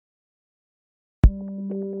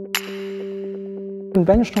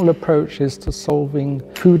Conventional approaches to solving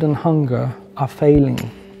food and hunger are failing.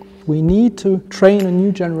 We need to train a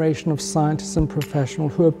new generation of scientists and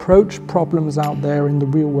professionals who approach problems out there in the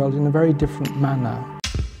real world in a very different manner.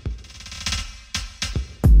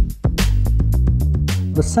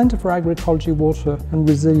 The Centre for Agroecology, Water and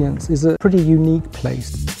Resilience is a pretty unique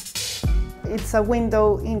place. It's a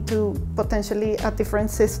window into potentially a different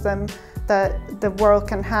system that the world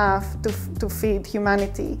can have to feed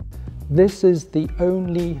humanity. This is the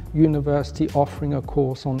only university offering a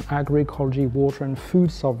course on agroecology, water and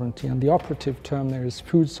food sovereignty, and the operative term there is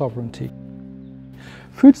food sovereignty.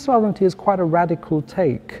 Food sovereignty is quite a radical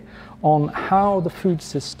take on how the food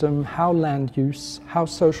system, how land use, how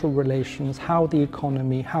social relations, how the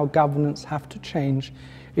economy, how governance have to change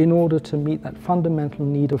in order to meet that fundamental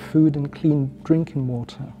need of food and clean drinking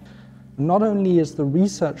water. Not only is the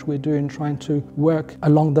research we're doing trying to work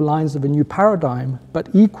along the lines of a new paradigm, but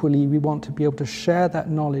equally we want to be able to share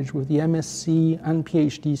that knowledge with the MSc and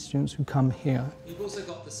PhD students who come here. You've also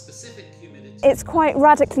got the specific humidity. It's quite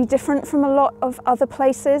radically different from a lot of other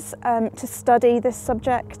places to study this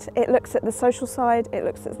subject. It looks at the social side, it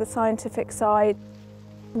looks at the scientific side.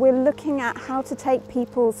 We're looking at how to take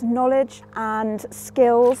people's knowledge and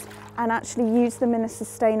skills and actually use them in a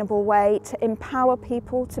sustainable way to empower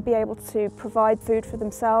people to be able to provide food for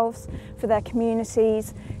themselves, for their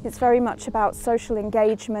communities. It's very much about social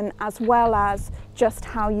engagement as well as just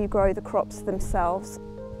how you grow the crops themselves.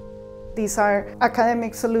 These are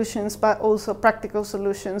academic solutions, but also practical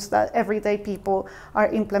solutions that everyday people are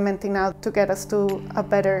implementing now to get us to a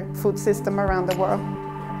better food system around the world.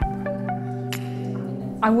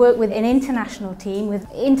 I work with an international team with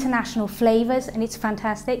international flavours, and it's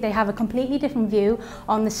fantastic. They have a completely different view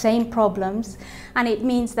on the same problems, and it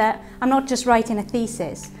means that I'm not just writing a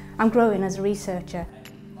thesis, I'm growing as a researcher.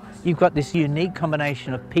 You've got this unique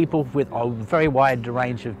combination of people with a very wide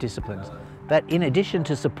range of disciplines. But in addition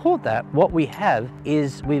to support that, what we have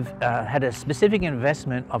is we've had a specific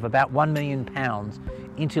investment of about £1 million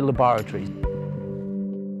into laboratories.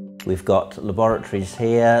 We've got laboratories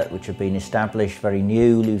here which have been established, very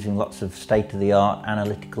new, using lots of state-of-the-art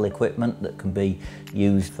analytical equipment that can be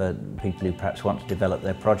used for people who perhaps want to develop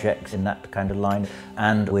their projects in that kind of line.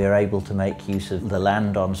 And we're able to make use of the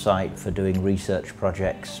land on site for doing research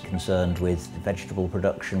projects concerned with vegetable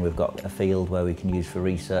production. We've got a field where we can use for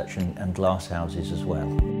research and glass houses as well.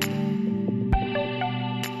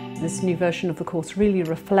 This new version of the course really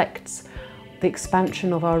reflects the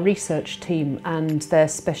expansion of our research team and their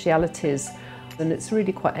specialities, and it's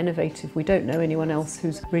really quite innovative. We don't know anyone else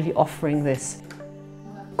who's really offering this.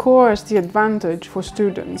 Core has the advantage for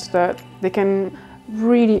students that they can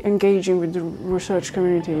really engaging with the research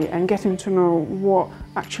community and getting to know what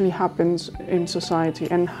actually happens in society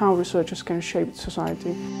and how researchers can shape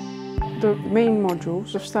society. The main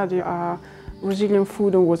modules of study are resilient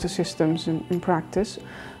food and water systems in practice,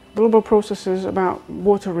 global processes about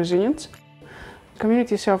water resilience,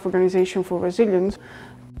 community self-organization for resilience,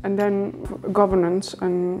 and then governance,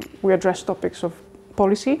 and we address topics of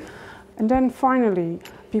policy. And then finally,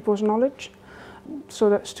 people's knowledge, so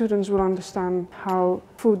that students will understand how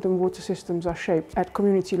food and water systems are shaped at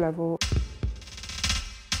community level.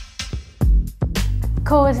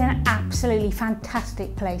 Core is an absolutely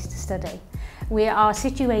fantastic place to study. We are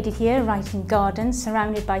situated here right in gardens,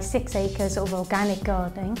 surrounded by 6 acres of organic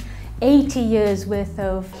gardening, 80 years worth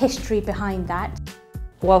of history behind that.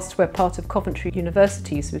 Whilst we're part of Coventry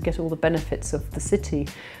University, so we get all the benefits of the city,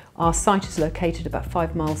 our site is located about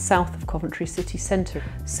 5 miles south of Coventry city centre.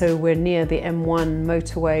 So we're near the M1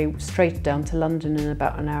 motorway, straight down to London in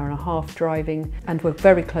about an hour and a half driving, and we're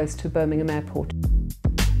very close to Birmingham Airport.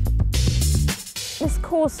 This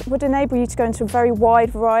course would enable you to go into a very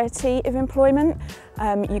wide variety of employment.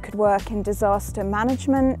 You could work in disaster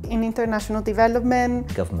management, in international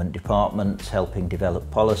development, government departments helping develop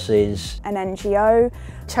policies, an NGO,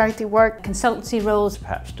 charity work, consultancy roles,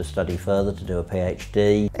 perhaps to study further, to do a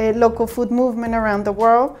PhD, a local food movement around the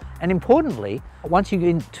world. And importantly, once you get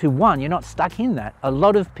into one, you're not stuck in that. A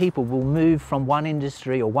lot of people will move from one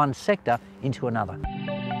industry or one sector into another.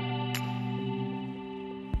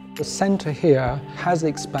 The centre here has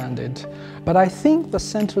expanded, but I think the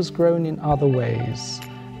centre has grown in other ways.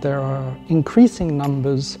 There are increasing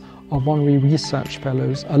numbers of honorary research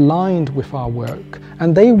fellows aligned with our work,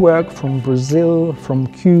 and they work from Brazil, from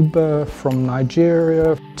Cuba, from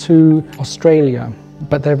Nigeria to Australia.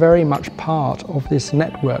 But they're very much part of this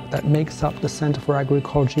network that makes up the Centre for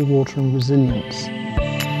Agroecology, Water and Resilience.